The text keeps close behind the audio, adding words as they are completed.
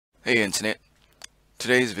Hey Internet,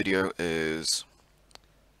 today's video is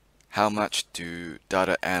how much do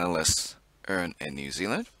data analysts earn in New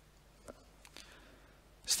Zealand?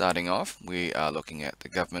 Starting off, we are looking at the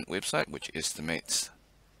government website which estimates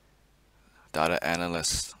data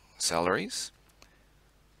analyst salaries.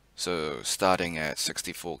 So starting at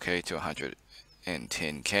 64k to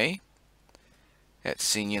 110k, at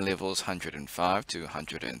senior levels 105 to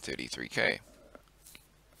 133k.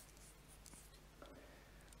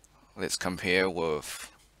 Let's compare with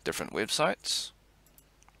different websites.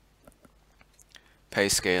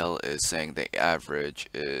 Payscale is saying the average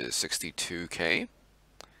is 62k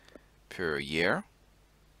per year.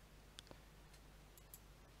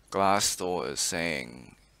 Glassdoor is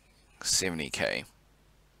saying 70k.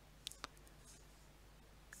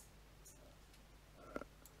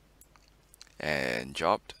 And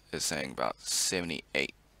jobted is saying about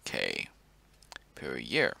 78k per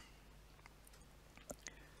year.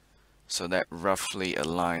 So that roughly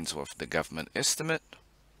aligns with the government estimate.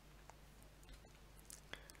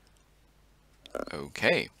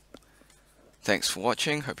 Okay. Thanks for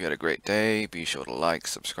watching. Hope you had a great day. Be sure to like,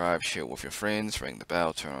 subscribe, share with your friends, ring the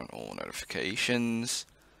bell, turn on all notifications.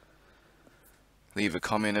 Leave a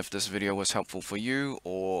comment if this video was helpful for you,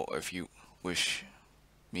 or if you wish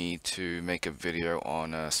me to make a video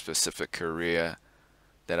on a specific career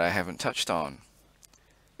that I haven't touched on.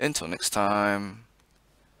 Until next time,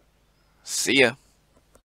 see ya.